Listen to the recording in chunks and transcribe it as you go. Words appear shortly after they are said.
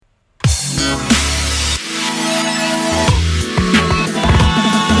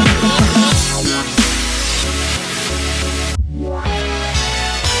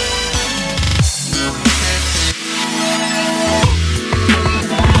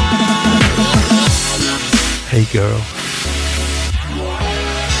Hey girl.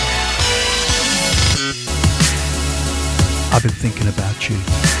 I've been thinking about you.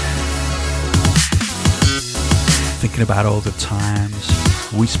 Thinking about all the times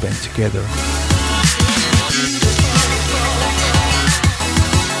we spent together.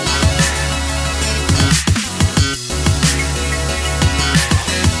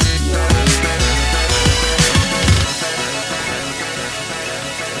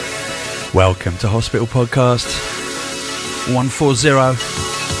 Welcome to Hospital Podcast 140.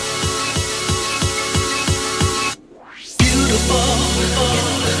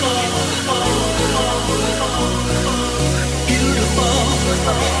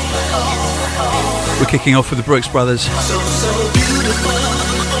 We're kicking off with the Brooks Brothers,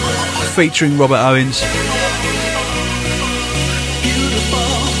 featuring Robert Owens.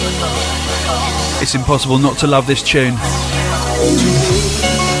 It's impossible not to love this tune.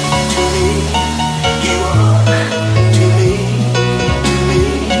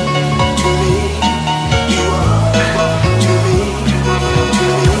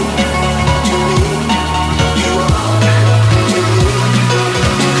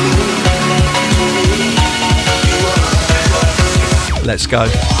 Let's go.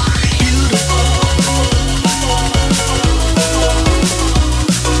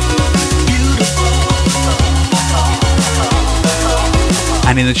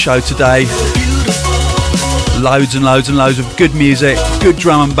 And in the show today, loads and loads and loads of good music, good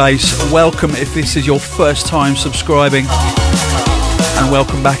drum and bass. Welcome if this is your first time subscribing, and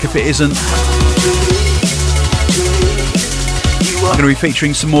welcome back if it isn't. I'm going to be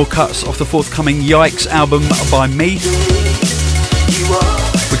featuring some more cuts off the forthcoming Yikes album by me.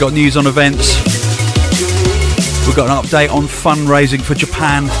 We've got news on events. We've got an update on fundraising for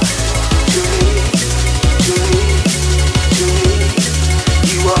Japan.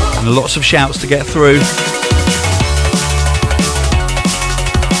 And lots of shouts to get through.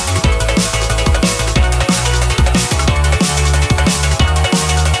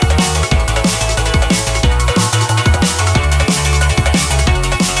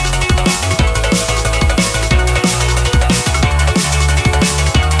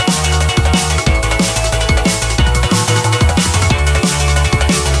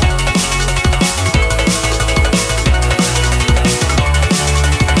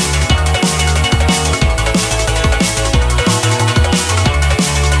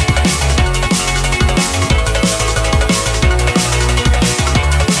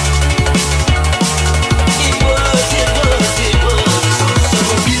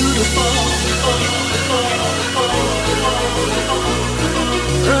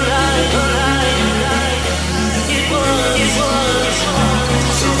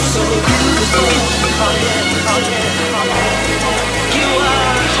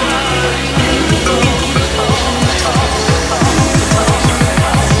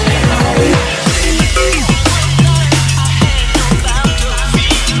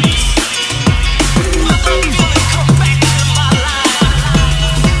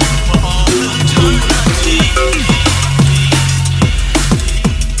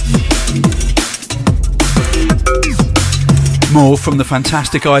 More from the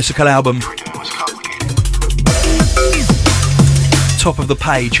fantastic Icicle album. Top of the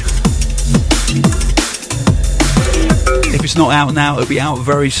page. If it's not out now, it'll be out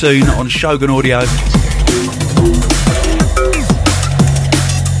very soon on Shogun Audio.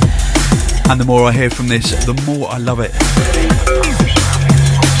 And the more I hear from this, the more I love it.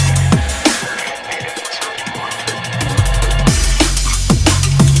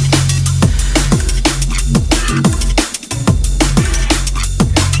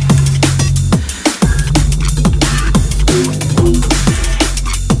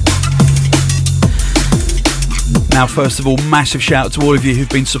 Now, first of all, massive shout out to all of you who've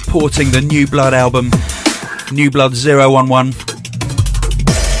been supporting the New Blood album, New Blood 011.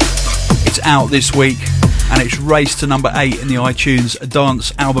 It's out this week and it's raced to number 8 in the iTunes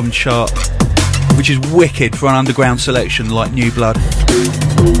Dance Album Chart, which is wicked for an underground selection like New Blood.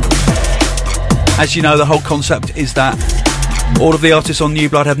 As you know, the whole concept is that all of the artists on New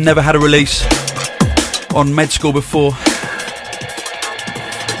Blood have never had a release on Med School before.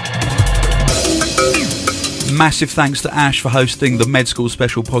 Massive thanks to Ash for hosting the Med School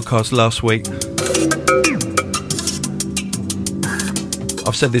special podcast last week.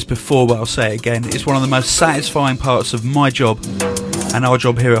 I've said this before, but I'll say it again. It's one of the most satisfying parts of my job and our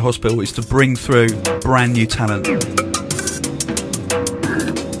job here at Hospital is to bring through brand new talent.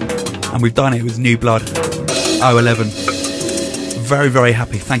 And we've done it with New Blood 011. Very, very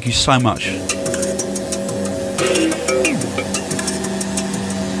happy. Thank you so much.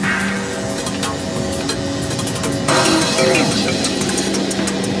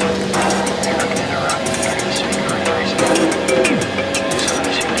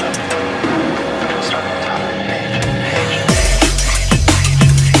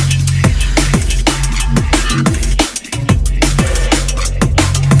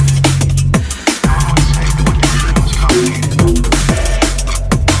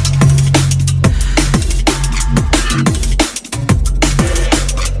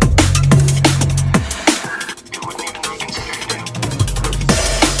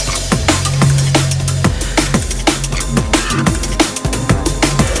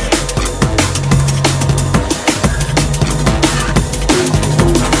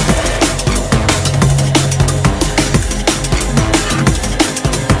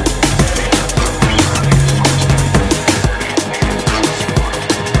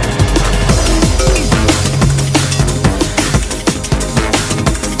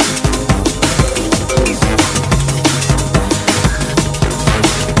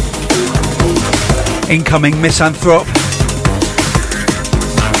 Incoming Misanthrope.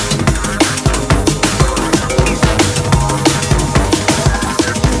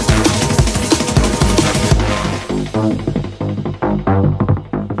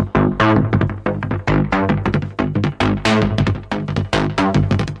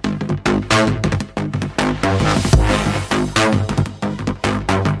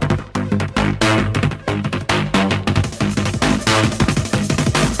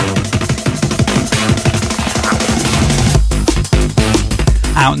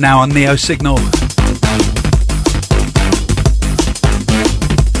 Out now on Neo Signal.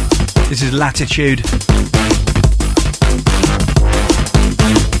 This is Latitude.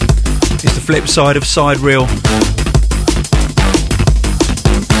 It's the flip side of Side Reel.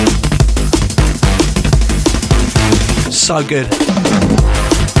 So good.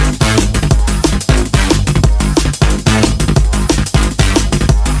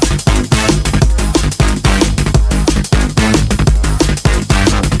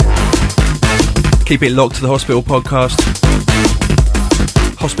 Keep it locked to the Hospital podcast.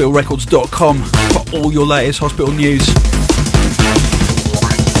 Hospitalrecords.com for all your latest hospital news.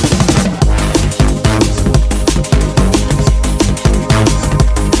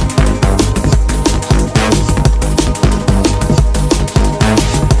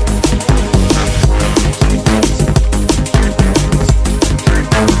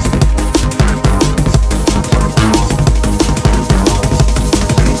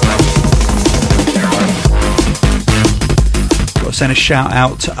 Send a shout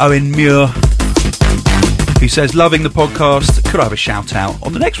out to Owen Muir, who says, loving the podcast, could I have a shout out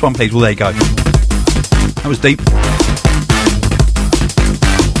on the next one please? Well, there you go, that was deep.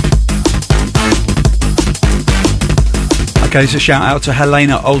 Okay, it's a shout out to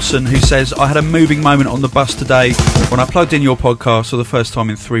Helena Olsen, who says, I had a moving moment on the bus today when I plugged in your podcast for the first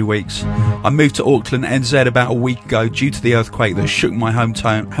time in 3 weeks. I moved to Auckland, NZ about a week ago due to the earthquake that shook my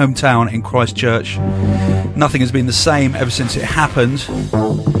hometown in Christchurch. Nothing has been the same ever since it happened.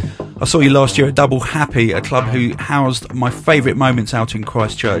 I saw you last year at Double Happy, a club who housed my favourite moments out in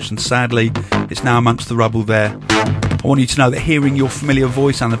Christchurch, and sadly it's now amongst the rubble there. I want you to know that hearing your familiar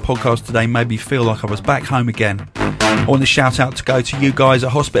voice and the podcast today made me feel like I was back home again. I want the shout out to go to you guys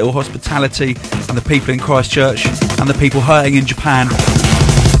at Hospital Hospitality and the people in Christchurch and the people hurting in Japan.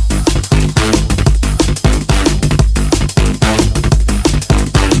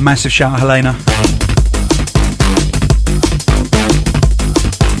 Massive shout out, Helena.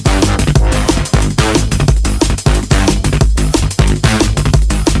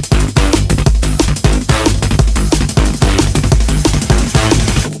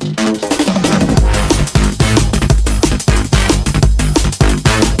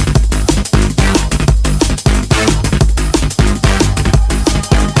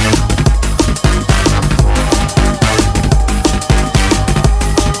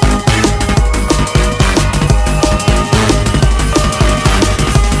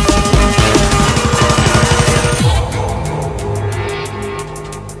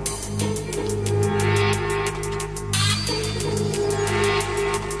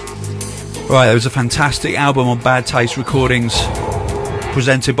 Right, there was a fantastic album on Bad Taste Recordings,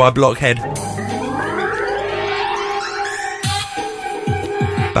 presented by Blockhead.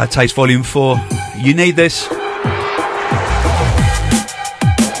 Bad Taste Volume 4. You need this.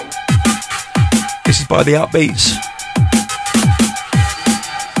 This is by The Upbeats.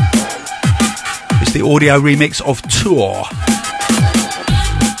 It's the audio remix of Tour.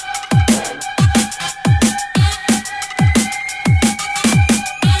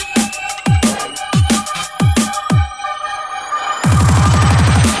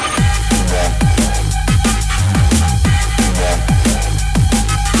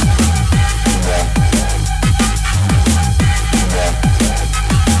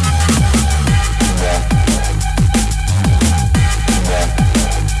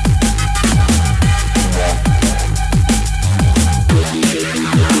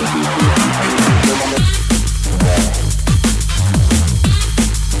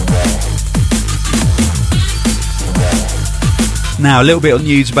 Now, a little bit of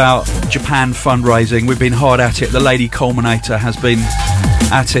news about Japan fundraising. We've been hard at it. The Lady Culminator has been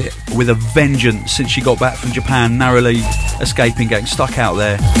at it with a vengeance since she got back from Japan, narrowly escaping getting stuck out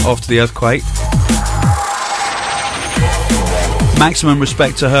there after the earthquake. Maximum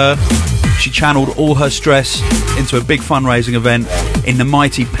respect to her. She channeled all her stress into a big fundraising event in the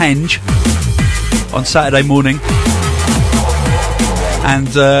mighty Penge on Saturday morning. And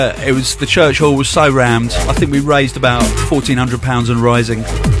it was, the church hall was so rammed. I think we raised about £1,400 and rising.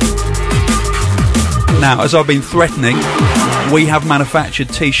 Now, as I've been threatening, we have manufactured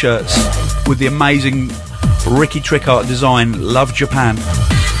t-shirts with the amazing Ricky Trick Art design, Love Japan.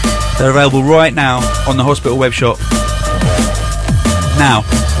 They're available right now on the hospital web shop. Now,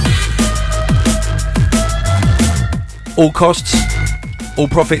 all costs, all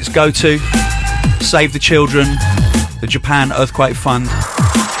profits go to Save the Children, the Japan Earthquake Fund.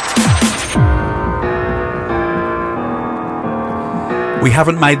 We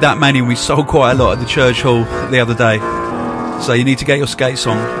haven't made that many, and we sold quite a lot at the church hall the other day. So you need to get your skates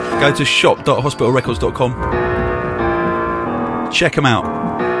on. Go to shop.hospitalrecords.com. Check them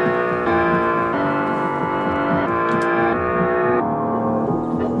out.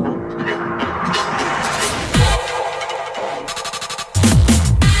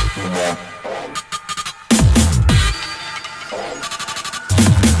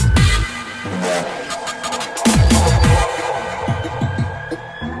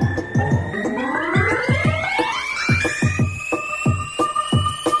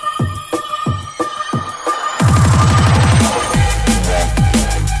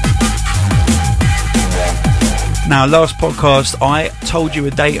 Now, last podcast I told you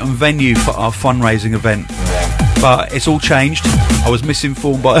a date and venue for our fundraising event, but it's all changed. I was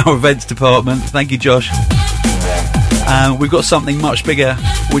misinformed by our events department. Thank you, Josh. We've got something much bigger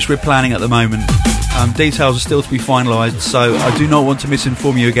which we're planning at the moment. Details are still to be finalised, so I do not want to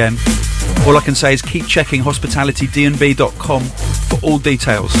misinform you again. All I can say is keep checking hospitalitydnb.com for all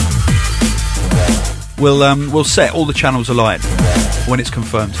details. We'll set all the channels alight when it's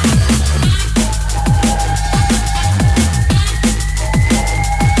confirmed.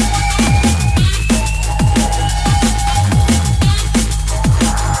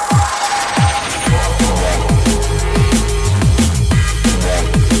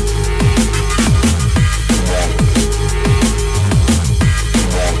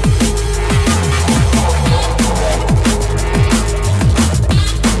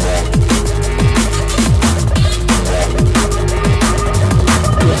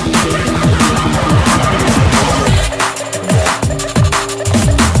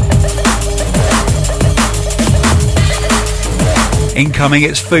 Incoming,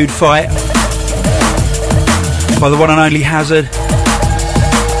 it's Food Fight by the one and only Hazard.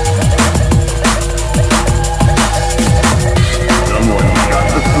 Someone got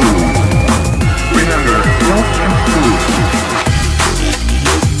the food. Remember, don't have food.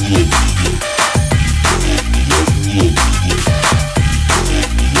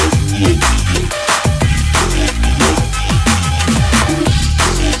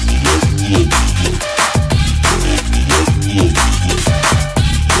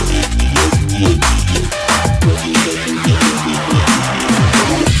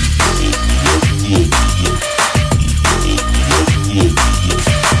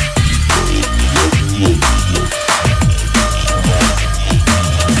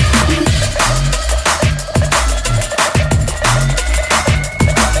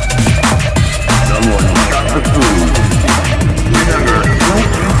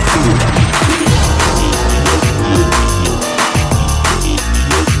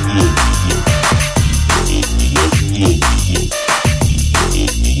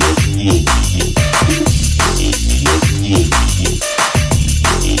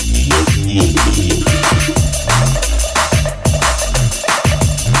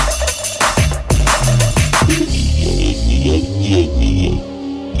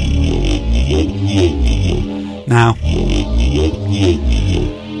 Now,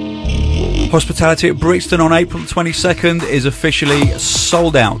 Hospitality at Brixton on April 22nd is officially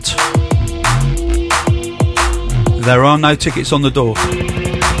sold out. There are no tickets on the door.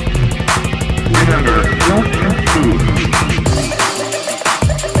 Remember, don't have food.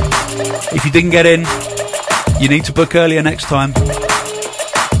 If you didn't get in, you need to book earlier next time.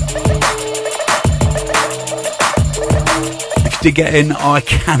 If you did get in, I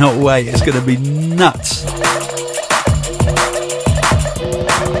cannot wait. It's going to be nuts.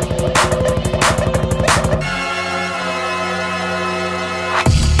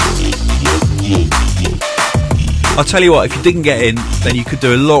 I'll tell you what, if you didn't get in, then you could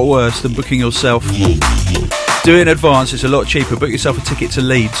do a lot worse than booking yourself Do it in advance, it's a lot cheaper. Book yourself a ticket to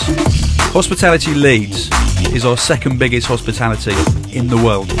Leeds. Hospitality Leeds is our second biggest hospitality in the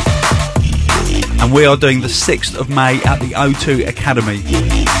world. And we are doing the 6th of May at the O2 Academy.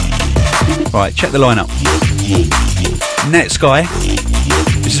 Right, check the lineup. Netsky,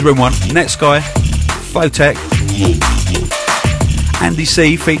 this is room 1. Netsky, Photech, Andy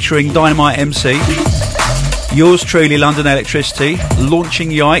C featuring Dynamite MC, yours truly London Electricity, Launching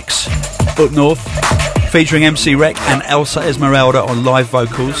Yikes, Up North, featuring MC Rec and Elsa Esmeralda on live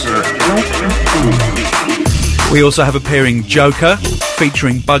vocals. We also have appearing Joker,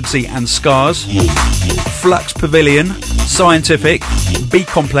 featuring Bugsy and Scars, Flux Pavilion, Scientific, B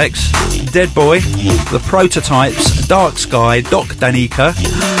Complex, Dead Boy, The Prototypes, Dark Sky, Doc Danica,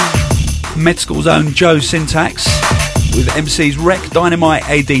 Med School's own Joe Syntax, with MCs Rec, Dynamite,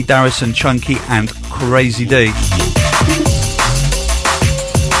 AD, Darrison, Chunky and Crazy D.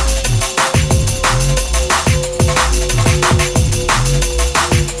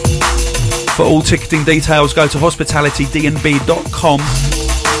 For all ticketing details, go to hospitalitydnb.com.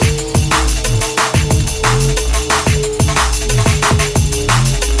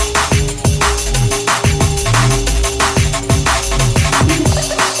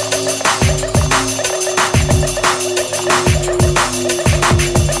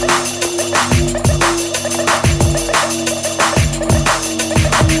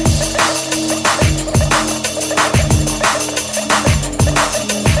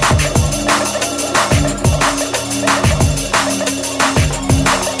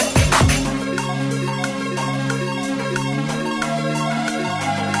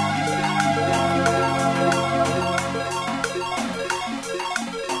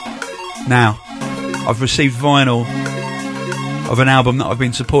 Now, I've received vinyl of an album that I've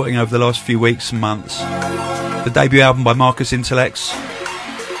been supporting over the last few weeks and months. The debut album by Marcus Intellects,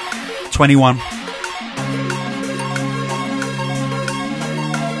 21.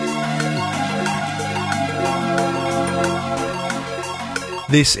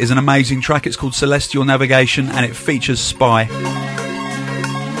 This is an amazing track. It's called Celestial Navigation and it features Spy.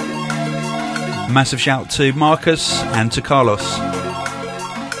 Massive shout to Marcus and to Carlos.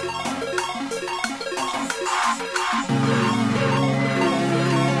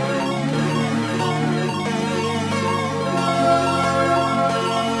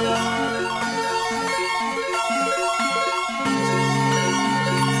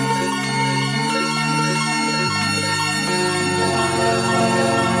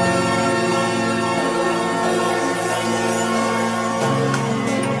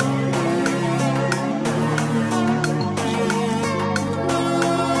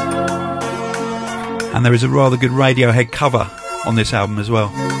 And there is a rather good Radiohead cover on this album as well,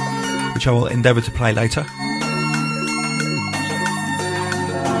 which I will endeavour to play later.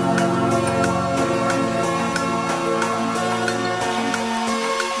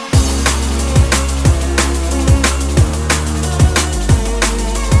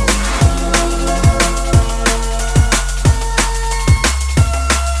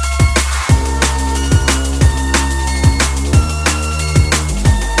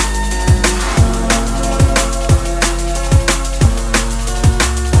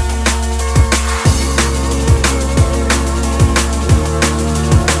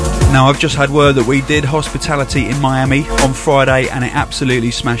 Now, I've just had word that we did Hospitality in Miami on Friday and it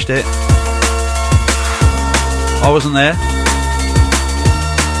absolutely smashed it. I wasn't there,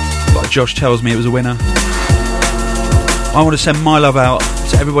 but Josh tells me it was a winner. I want to send my love out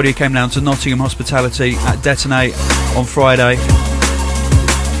to everybody who came down to Nottingham Hospitality at Detonate on Friday,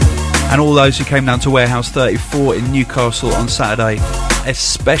 and all those who came down to Warehouse 34 in Newcastle on Saturday,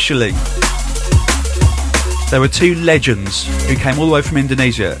 especially. There were two legends who came all the way from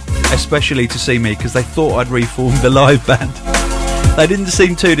Indonesia, especially to see me, because they thought I'd reformed the live band. They didn't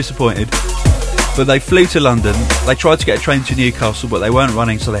seem too disappointed, but they flew to London. They tried to get a train to Newcastle, but they weren't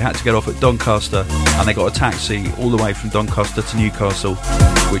running, so they had to get off at Doncaster, and they got a taxi all the way from Doncaster to Newcastle,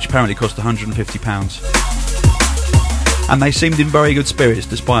 which apparently cost £150. And they seemed in very good spirits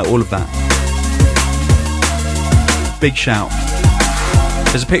despite all of that. Big shout.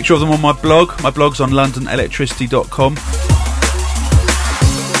 There's a picture of them on my blog. My blog's on londonelectricity.com.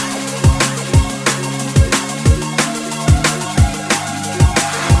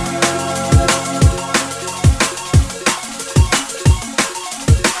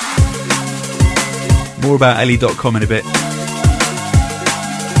 More about Ellie.com in a bit.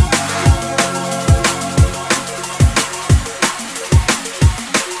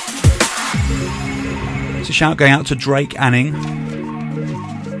 It's a shout going out to Drake Anning,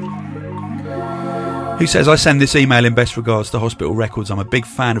 who says, I send this email in best regards to Hospital Records. I'm a big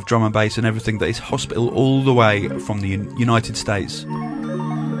fan of drum and bass and everything that is Hospital all the way from the United States.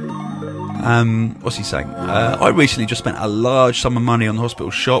 What's he saying? I recently just spent a large sum of money on the Hospital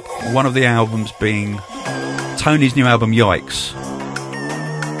shop, one of the albums being Tony's new album Yikes,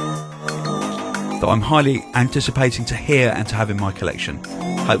 that I'm highly anticipating to hear and to have in my collection,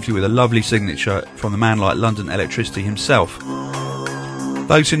 hopefully with a lovely signature from the man like London Electricity himself.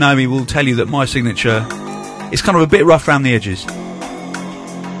 Those who know me will tell you that my signature is kind of a bit rough around the edges.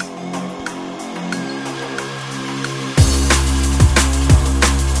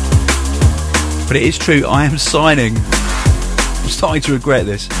 But it is true, I am signing, I'm starting to regret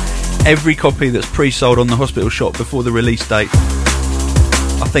this, every copy that's pre-sold on the Hospital shop before the release date.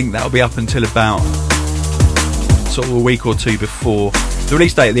 I think that'll be up until about sort of a week or two before. The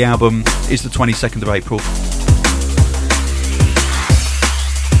release date of the album is the 22nd of April.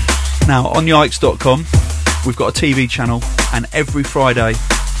 Now, on Yikes.com, we've got a TV channel, and every Friday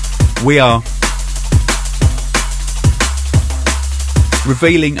we are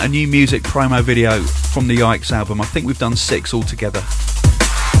revealing a new music promo video from the Yikes album. I think we've done 6 altogether.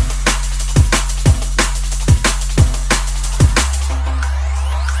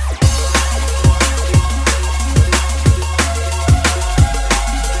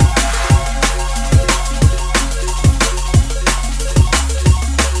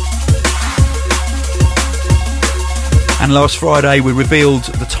 And last Friday we revealed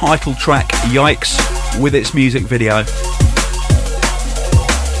the title track Yikes with its music video.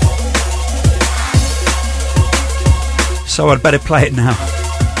 So I'd better play it now.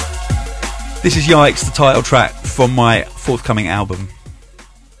 This is Yikes, the title track from my forthcoming album.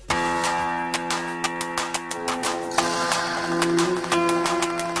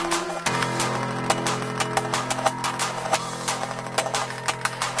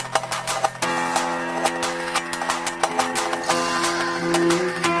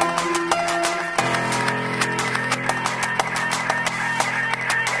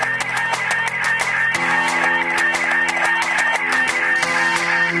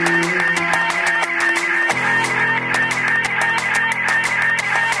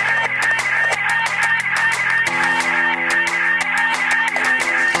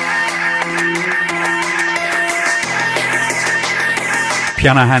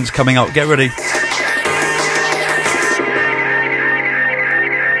 Piano hands coming up, get ready.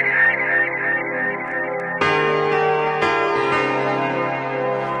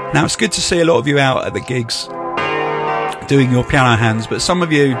 Now it's good to see a lot of you out at the gigs doing your piano hands, but some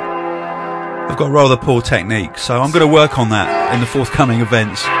of you have got rather poor technique, so I'm going to work on that in the forthcoming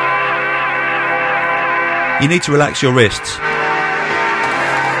events. You need to relax your wrists.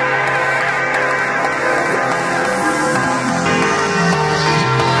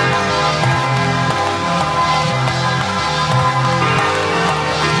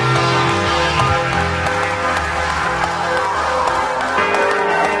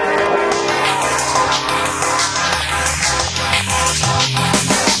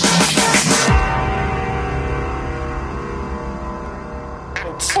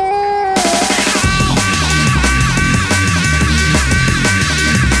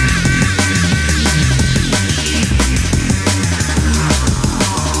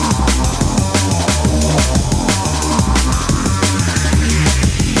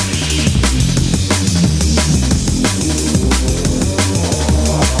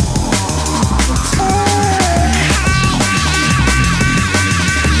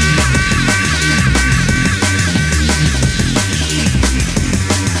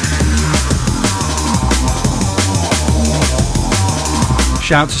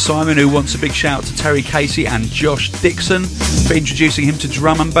 Shout to Simon, who wants a big shout to Terry Casey and Josh Dixon for introducing him to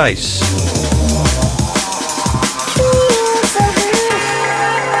drum and bass.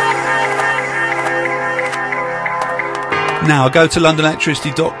 Now go to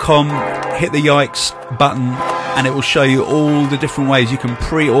londonelectricity.com, hit the Yikes button, and it will show you all the different ways you can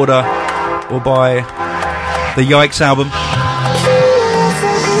pre-order or buy the Yikes album.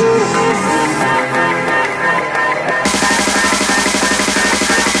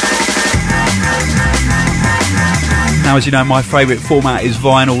 Now, as you know, my favourite format is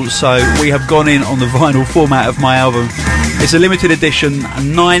vinyl, so we have gone in on the vinyl format of my album. It's a limited edition,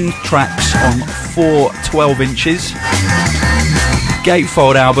 9 tracks on 4 12 inches.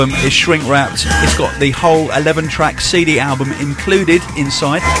 Gatefold album is shrink wrapped. It's got the whole 11-track CD album included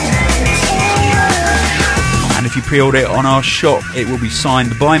inside. And if you pre-order it on our shop, it will be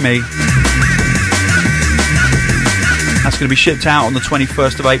signed by me. That's going to be shipped out on the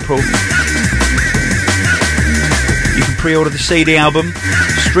 21st of April. You can pre-order the CD album,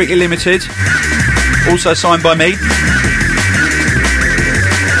 strictly limited. also signed by me.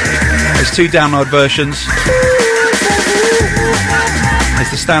 There's 2 download versions.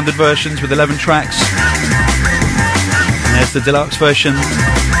 There's the standard versions with 11 tracks. And there's the deluxe version.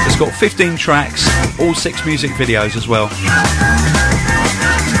 It's got 15 tracks, all 6 music videos as well.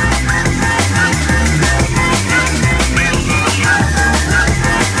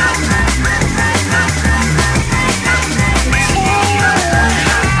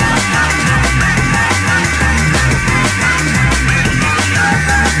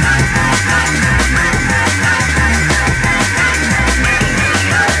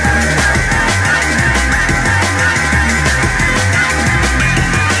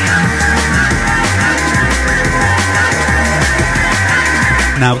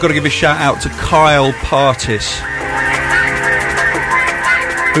 Now, I've got to give a shout out to Kyle Partis,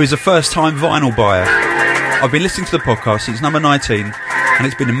 who is a first-time vinyl buyer. I've been listening to the podcast since number 19, and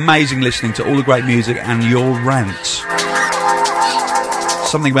it's been amazing listening to all the great music and your rants.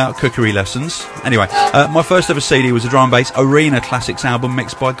 Something about cookery lessons. Anyway, my first ever CD was a drum and bass Arena Classics album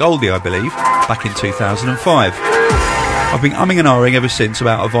mixed by Goldie, I believe, back in 2005. I've been umming and ahhing ever since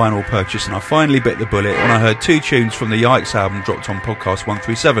about a vinyl purchase, and I finally bit the bullet when I heard 2 tunes from the Yikes album dropped on podcast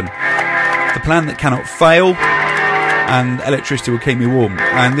 137. The Plan That Cannot Fail and Electricity Will Keep Me Warm.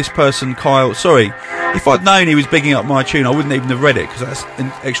 And this person, Kyle, sorry, if I'd known he was bigging up my tune, I wouldn't even have read it, because that's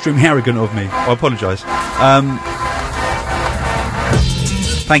extremely arrogant of me. I apologise.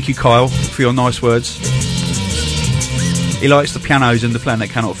 Thank you, Kyle, for your nice words. He likes the pianos and The Plan That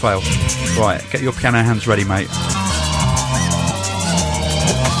Cannot Fail. Right, get your piano hands ready, mate.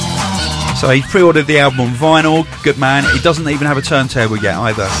 So he pre-ordered the album on vinyl. Good man. He doesn't even have a turntable yet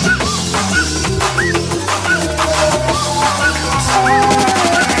either.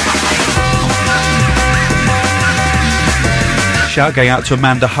 Shout going out to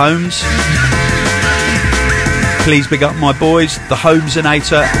Amanda Holmes. Please big up my boys, the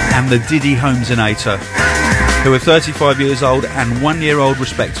Holmesonator and the Diddy Holmesonator, who are 35 years old and 1 year old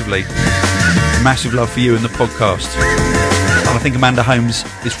respectively. Massive love for you and the podcast. I think Amanda Holmes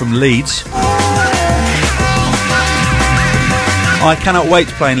is from Leeds. I cannot wait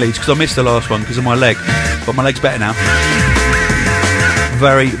to play in Leeds because I missed the last one because of my leg, but my leg's better now.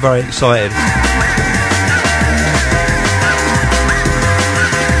 Very, very excited.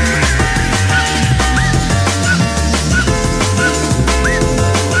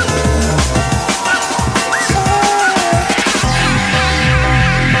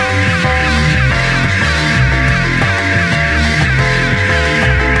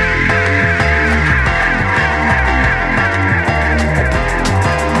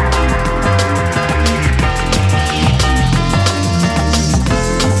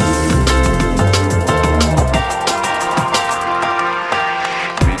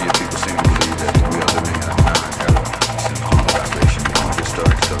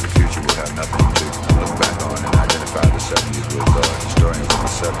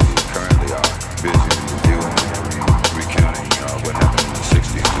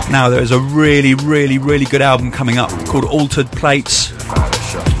 Now there is a really, really, really good album coming up called Altered Plates.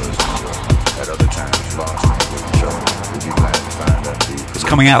 It's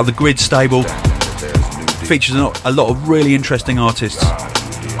coming out of the Grid stable. Features a lot of really interesting artists.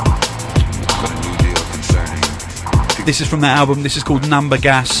 This is from that album. This is called Number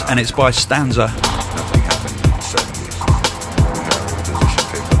Gas and it's by Stanza.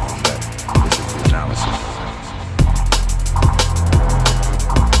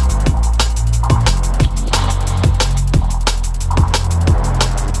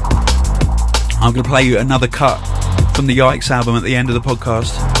 I'm going to play you another cut from the Yikes album at the end of the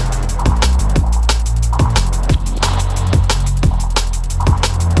podcast.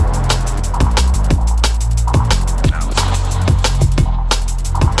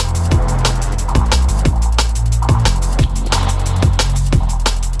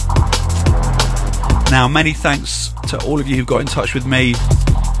 Now, many thanks to all of you who've got in touch with me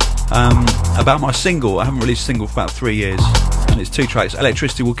about my single. I haven't released a single for about 3 years, and it's 2 tracks.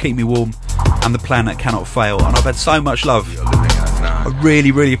 Electricity Will Keep Me Warm and The Plan That Cannot Fail, and I've had so much love. I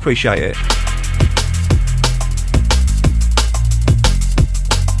really, really appreciate it.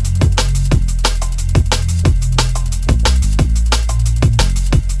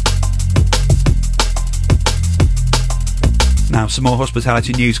 Now, some more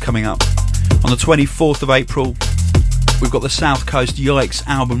hospitality news coming up. On the 24th of April, we've got the South Coast Yikes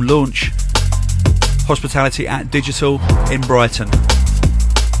album launch. Hospitality at Digital in Brighton.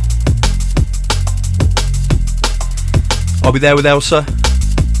 I'll be there with Elsa,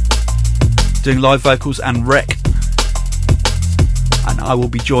 doing live vocals and rec, and I will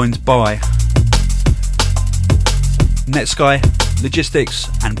be joined by Netsky, Logistics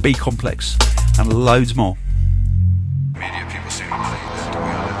and B Complex, and loads more. Media people seem to believe that we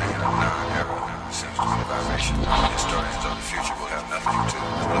are living in a non-era. It seems to be a vibration. Historians of the future will have nothing to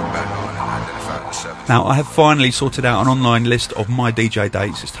look back on and identify the 70s. Now, I have finally sorted out an online list of my DJ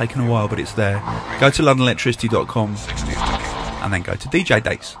dates. It's taken a while, but it's there. Go to londonelectricity.com and then go to DJ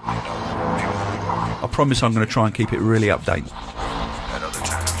dates. I promise I'm going to try and keep it really updated. At other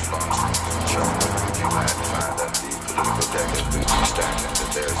times, lost in trouble. People had to find that the political deck has been stagnant, that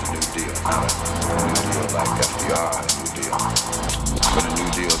there's a new deal. Not a new deal like FDR, a new deal, but a new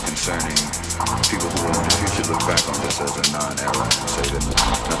deal concerning people who will in the future look back on this as a non-era and say that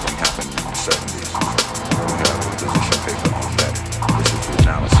nothing happened in the 70s. We have a position paper on that. This is the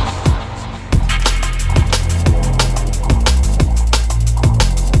analysis.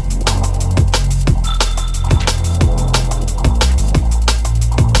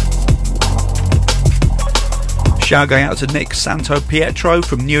 Shout going out to Nick Santo Pietro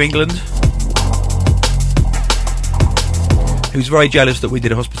from New England, who's very jealous that we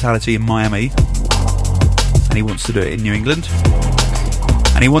did a hospitality in Miami and he wants to do it in New England,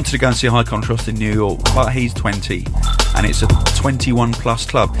 and he wanted to go and see High Contrast in New York, but he's 20 and it's a 21 plus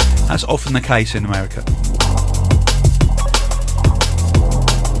club. That's often the case in America.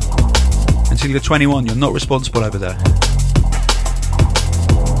 Until you're 21, you're not responsible over there.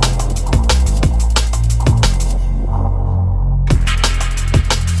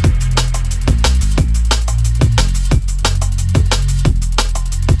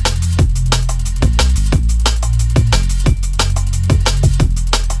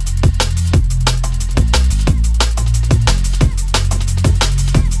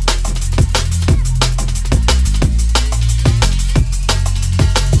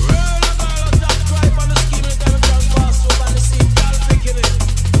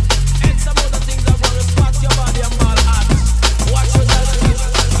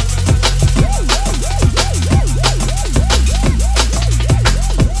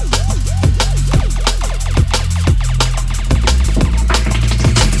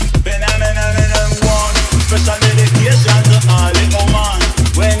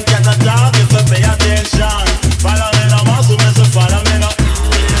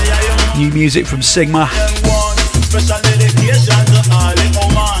 Music from Sigma.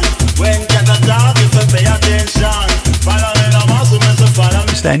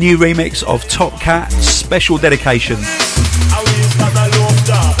 It's their new remix of Top Cat, Special Dedication.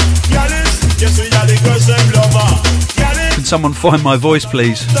 Can someone find my voice,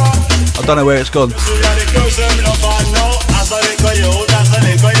 please? I don't know where it's gone.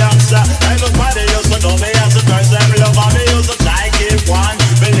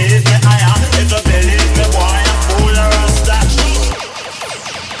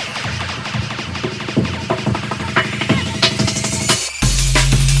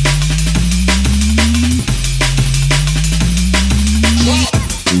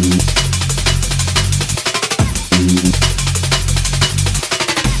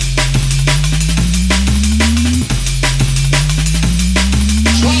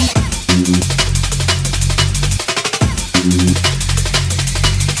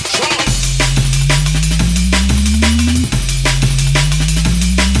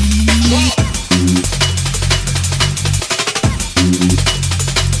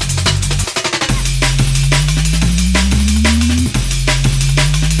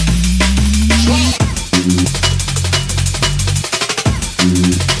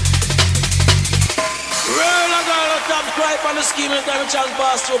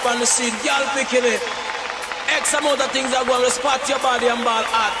 It. X amount of things are going to spot your body and ball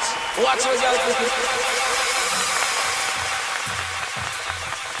at. Watch how y'all pick it.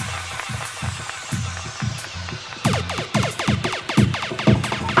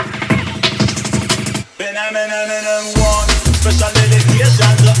 Special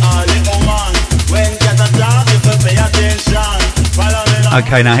dedication to all the woman. When get a talk, if you pay attention.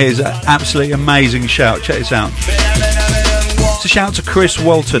 Okay, now here's an absolutely amazing shout. Check this out. It's a shout to Chris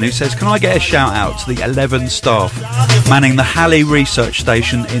Walton, who says, can I get a shout out to the 11 staff manning the Halley Research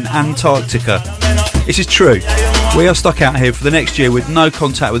Station in Antarctica? This is true. We are stuck out here for the next year with no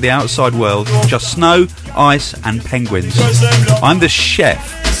contact with the outside world, just snow, ice and penguins. I'm the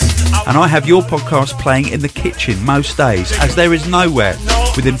chef and I have your podcast playing in the kitchen most days, as there is nowhere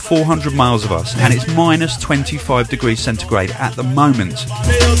within 400 miles of us and it's minus 25 degrees centigrade at the moment.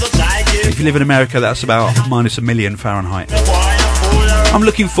 If you live in America, that's about minus a million Fahrenheit. I'm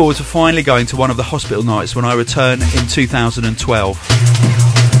looking forward to finally going to one of the hospital nights when I return in 2012.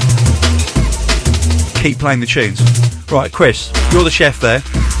 Keep playing the tunes. Right, Chris, you're the chef there.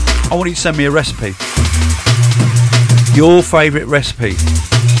 I want you to send me a recipe. Your favourite recipe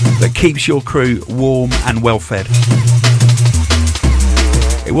that keeps your crew warm and well fed.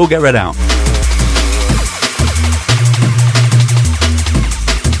 It will get read out.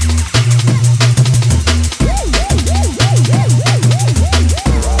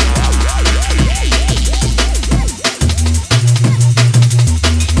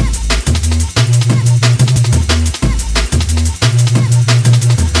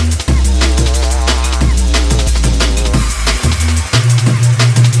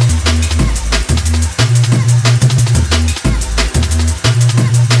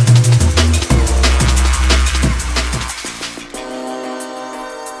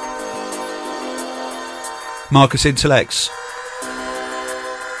 Marcus Intellects.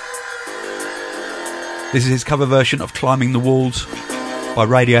 This is his cover version of Climbing the Walls by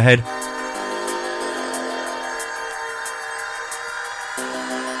Radiohead.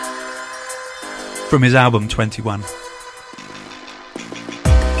 From his album 21.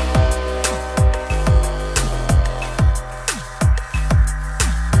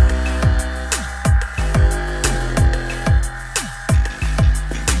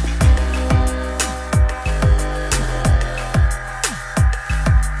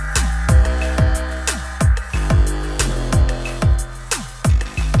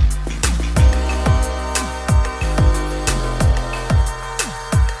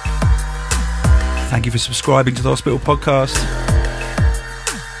 Thank you for subscribing to the Hospital Podcast.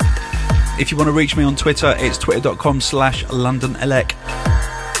 If you want to reach me on Twitter, it's twitter.com/LondonElec.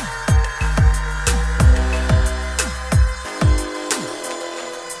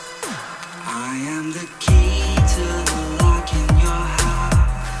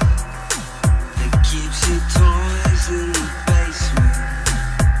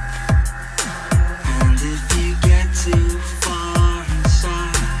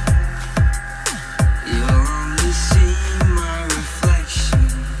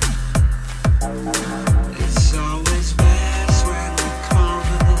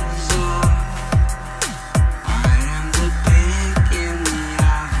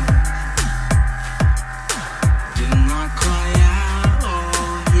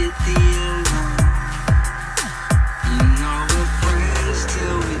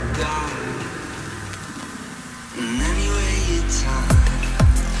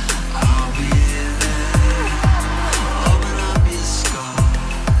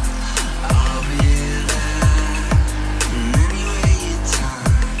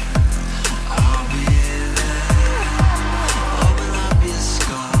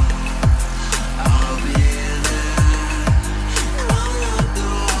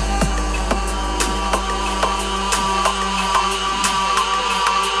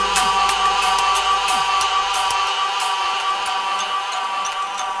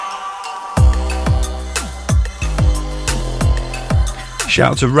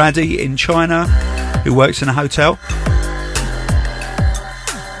 Shout out to Raddy in China, who works in a hotel.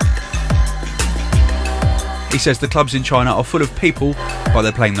 He says the clubs in China are full of people, but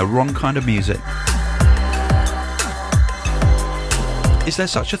they're playing the wrong kind of music. Is there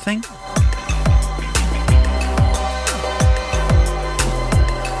such a thing?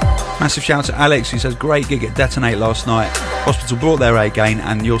 Massive shout out to Alex, who says great gig at Detonate last night. Hospital brought their A game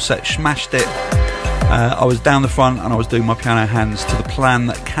and your set smashed it. I was down the front and I was doing my piano hands to the plan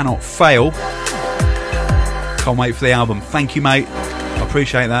that cannot fail. Can't wait for the album. Thank you, mate. I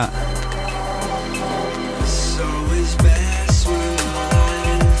appreciate that.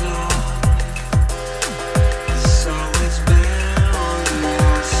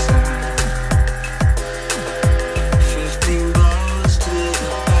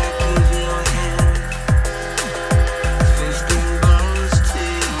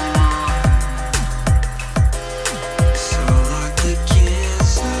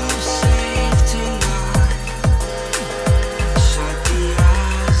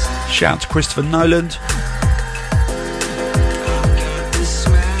 Shout out to Christopher Noland.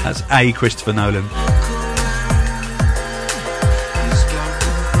 That's A Christopher Nolan.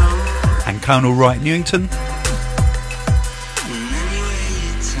 And Colonel Wright Newington.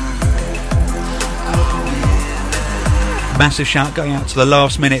 Massive shout going out to the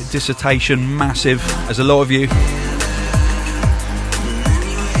last minute dissertation. Massive, as a lot of you.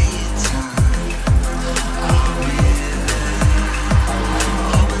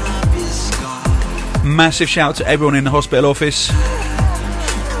 Massive shout to everyone in the hospital office.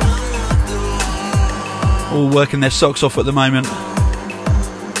 All working their socks off at the moment.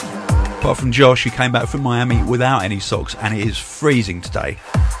 Apart from Josh, who came back from Miami without any socks, and it is freezing today.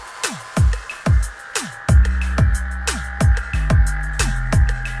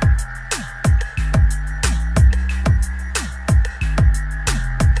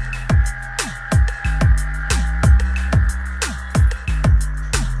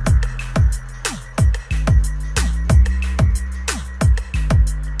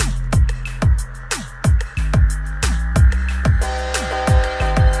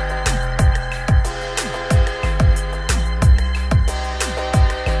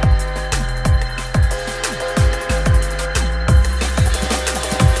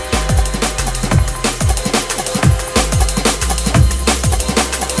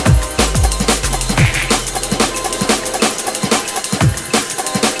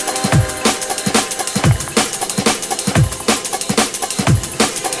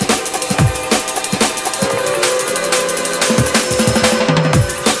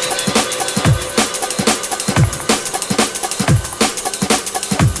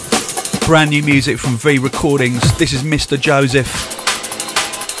 Brand new music from V Recordings. This is Mr. Joseph.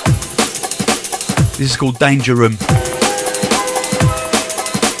 This is called Danger Room.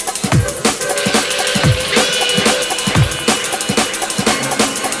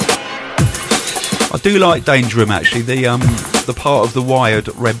 I do like Danger Room actually, the part of the Wired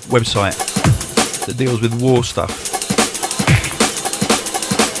website that deals with war stuff.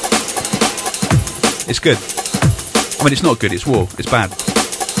 It's good. I mean, it's not good, it's war, it's bad.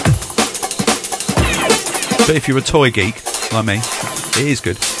 But if you're a toy geek, like me, it is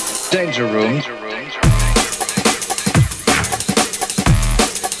good. Danger Room.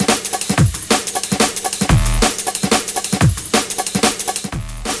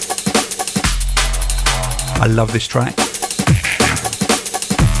 I love this track.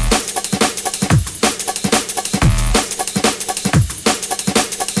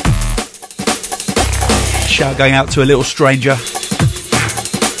 Shout going out to a little stranger.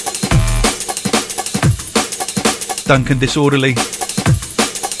 Duncan Disorderly.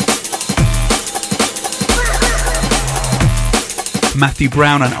 Matthew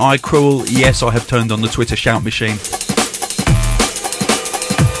Brown and I Cruel. Yes, I have turned on the Twitter shout machine.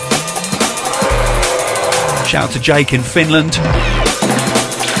 Shout out to Jake in Finland.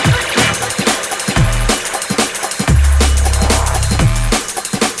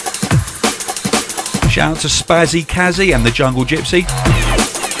 Shout out to Spazzy Kazzy and the Jungle Gypsy.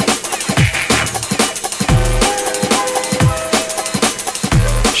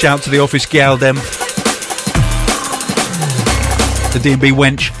 Shout out to the Office Galdem. The D&B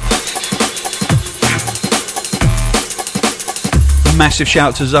Wench. Massive shout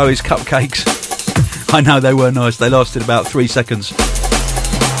out to Zoe's Cupcakes. I know they were nice, they lasted about 3 seconds.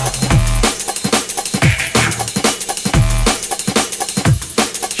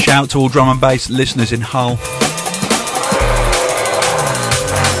 Shout out to all drum and bass listeners in Hull.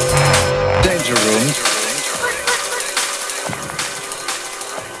 Danger Room.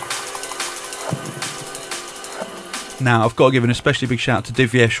 Now I've got to give an especially big shout out to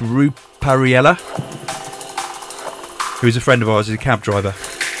Divyesh Rupariella, who is a friend of ours, he's a cab driver.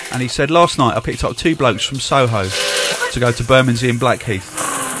 And he said, last night I picked up 2 blokes from Soho to go to Bermondsey and Blackheath.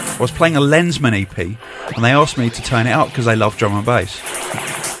 I was playing a Lensman EP and they asked me to turn it up because they love drum and bass.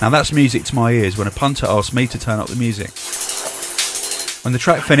 Now that's music to my ears when a punter asked me to turn up the music. When the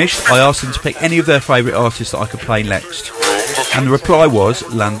track finished, I asked them to pick any of their favourite artists that I could play next. And the reply was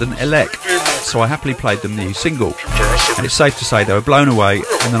London Elec. So I happily played them the new single. And it's safe to say they were blown away,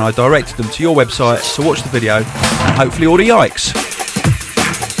 and then I directed them to your website to watch the video and hopefully order yikes.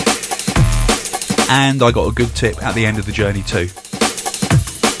 And I got a good tip at the end of the journey too.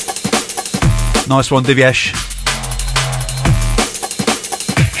 Nice one, Divyesh.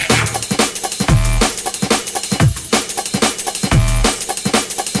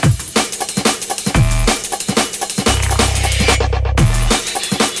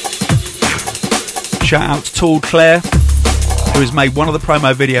 Shout out to Tall Claire, who has made one of the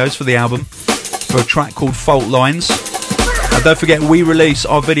promo videos for the album for a track called Fault Lines. And don't forget, we release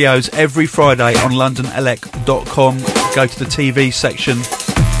our videos every Friday on londonelec.com. Go to the TV section.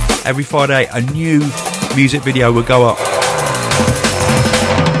 Every Friday a new music video will go up.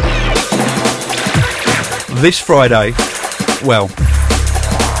 This Friday, well,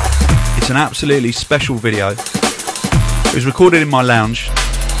 it's an absolutely special video. It was recorded in my lounge,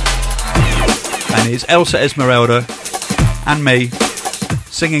 and it's Elsa Esmeralda and me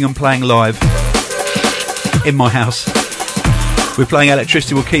singing and playing live in my house. We're playing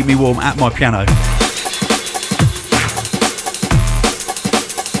Electricity Will Keep Me Warm at my piano.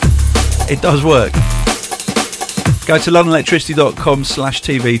 It does work. Go to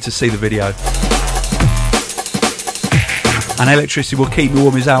londonelectricity.com/TV to see the video. And Electricity Will Keep Me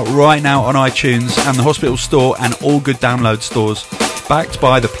Warm is out right now on iTunes and the Hospital Store and all good download stores, backed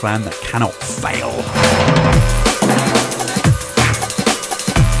by the plan that cannot fail.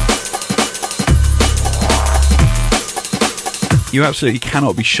 You absolutely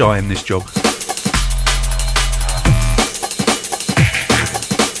cannot be shy in this job.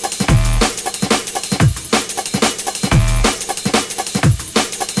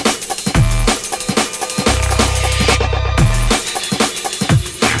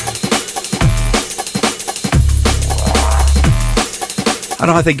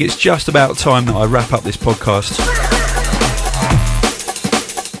 And I think it's just about time that I wrap up this podcast.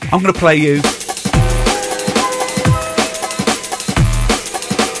 I'm going to play you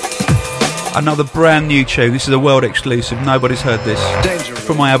another brand new tune. This is a world exclusive. Nobody's heard this.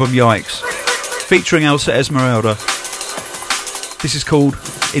 From my album Yikes, featuring Elsa Esmeralda. This is called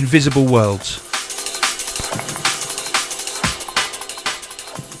Invisible Worlds.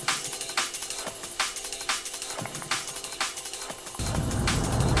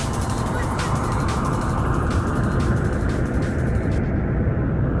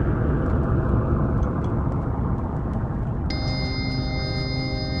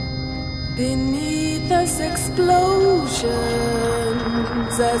 Beneath us explosions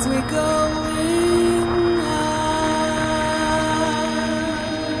as we going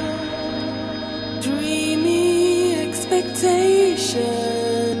out. Dreamy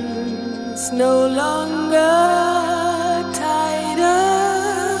expectations no longer tied up.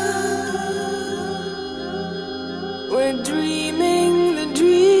 We're dreaming the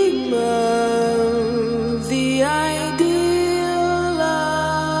dream of the ideal love.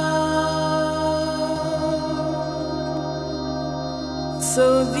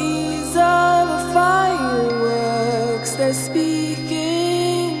 So these are the fireworks they're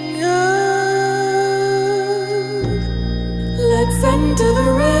speaking of. Let's enter the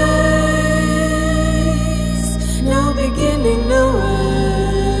race, no beginning, no end.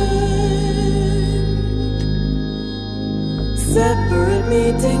 Separate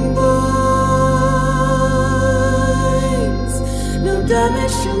meeting points, no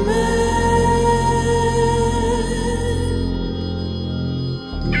damage to man.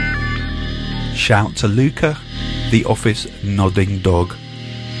 Shout to Luca, the office nodding dog.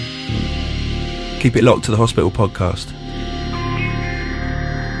 Keep it locked to the Hospital Podcast.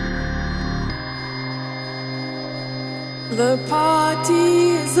 The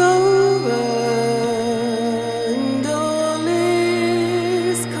party is over and all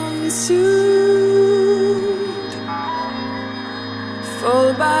is consumed.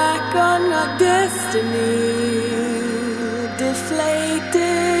 Fall back on our destiny, deflated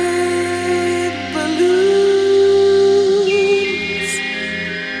balloons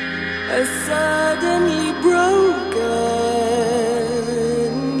are suddenly broken.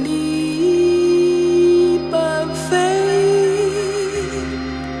 Leap of faith,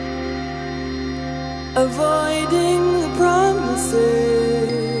 avoiding the promises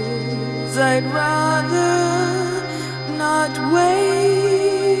I'd rather not wait.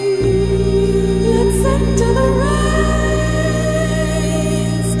 Let's enter the race,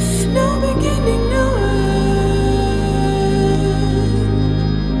 no beginning, no end.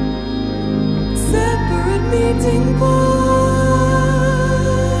 Separate meeting points,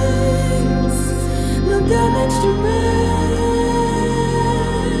 no damage to man.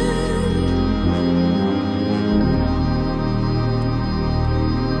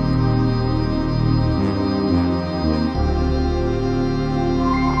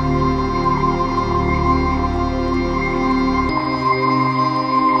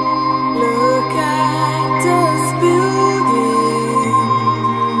 Look at us building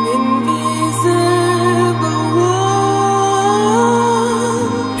invisible walls.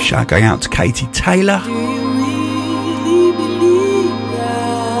 Shout going out to Katie Taylor. Do you really believe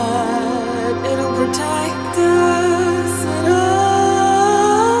that it'll protect us at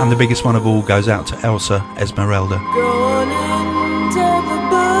all? And the biggest one of all goes out to Elsa Esmeralda. Going into the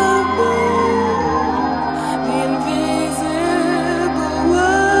bubble, the invisible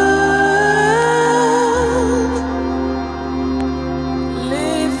world,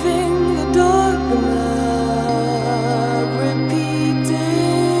 living the dogma,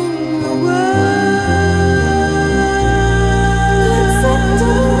 repeating the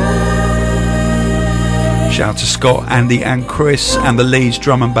words. Shout to Scott, Andy and Chris and the Leeds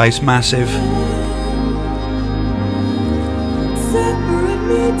Drum and Bass Massive. Separate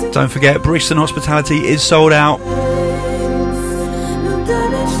meetings, Don't forget, Brixton Hospitality is sold out. no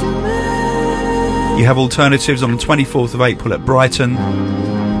damage to man. You have alternatives on the 24th of April at Brighton,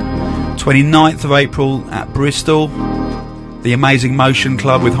 29th of April at Bristol, the Amazing Motion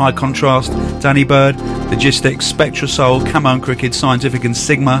Club with High Contrast, Danny Bird, Logistics, Spectra Soul, Camo and Cricket, Scientific and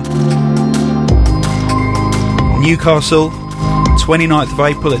Sigma. Newcastle, 29th of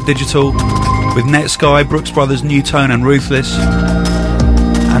April at Digital with Netsky, Brooks Brothers, New Tone and Ruthless.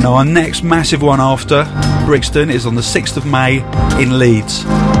 And our next massive one after Brixton is on the 6th of May in Leeds.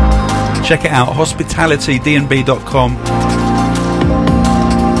 Check it out, hospitalitydnb.com.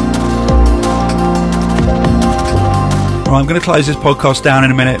 Right, I'm going to close this podcast down in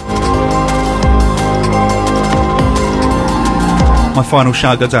a minute. My final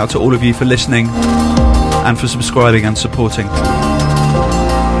shout goes out to all of you for listening and for subscribing and supporting.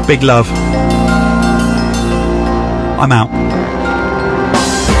 Big love. I'm out.